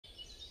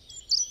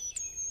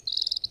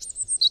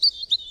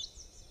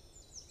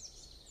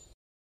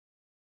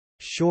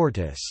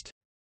shortest,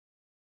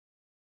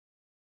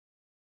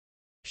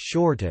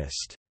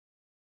 shortest,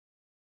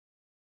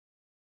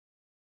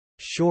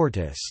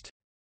 shortest.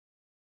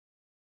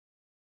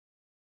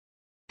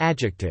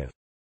 Adjective.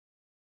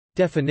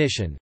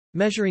 Definition: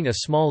 measuring a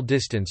small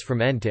distance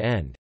from end to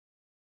end.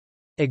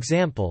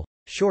 Example: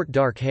 short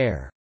dark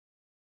hair.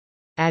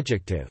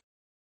 Adjective.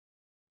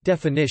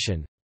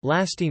 Definition: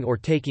 lasting or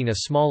taking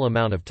a small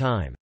amount of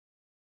time.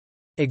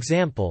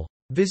 Example: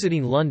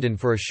 visiting London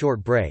for a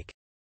short break.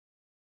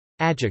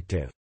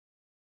 Adjective.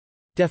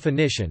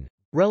 Definition: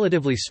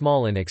 relatively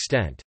small in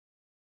extent.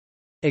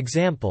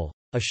 Example: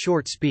 a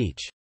short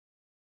speech.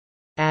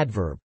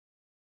 Adverb.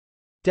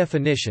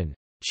 Definition: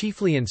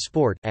 chiefly in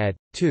sport, at,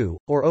 to,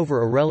 or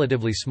over a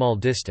relatively small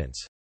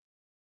distance.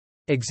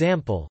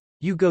 Example: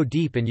 you go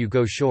deep and you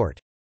go short.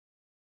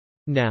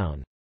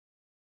 Noun.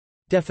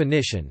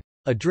 Definition: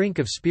 a drink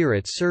of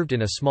spirits served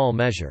in a small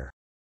measure.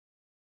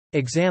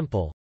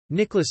 Example: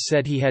 Nicholas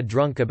said he had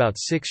drunk about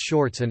 6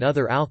 shorts and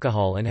other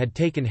alcohol and had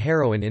taken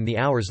heroin in the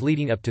hours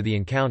leading up to the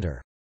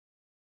encounter.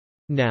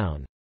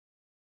 Noun.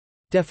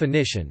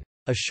 Definition: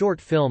 a short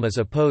film as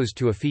opposed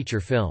to a feature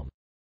film.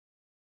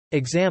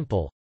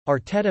 Example: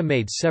 Arteta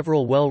made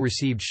several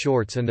well-received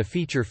shorts and the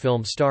feature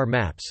film Star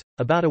Maps,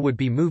 about a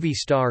would-be movie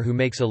star who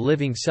makes a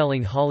living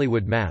selling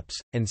Hollywood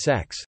maps, and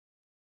sex.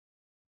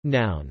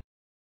 Noun.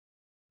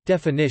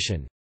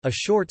 Definition: a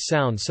short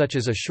sound such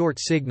as a short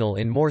signal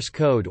in Morse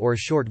code or a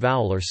short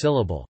vowel or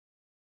syllable.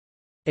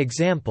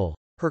 Example: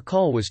 her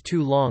call was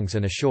 2 longs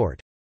and a short.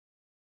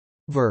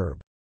 Verb.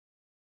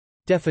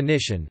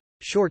 Definition: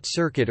 short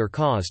circuit or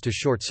cause to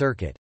short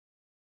circuit.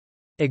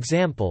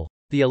 Example: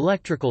 the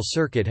electrical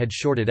circuit had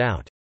shorted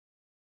out.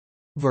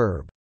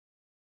 Verb.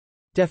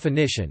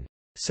 Definition: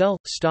 sell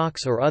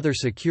stocks or other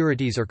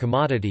securities or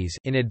commodities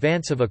in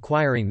advance of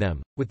acquiring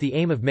them, with the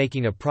aim of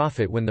making a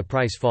profit when the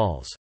price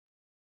falls.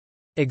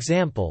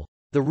 Example: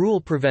 the rule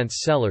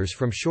prevents sellers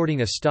from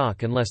shorting a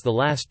stock unless the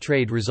last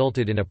trade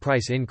resulted in a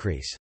price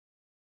increase.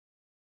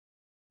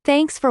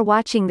 Thanks for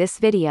watching this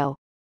video.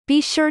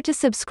 Be sure to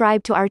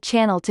subscribe to our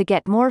channel to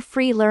get more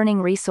free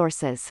learning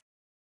resources.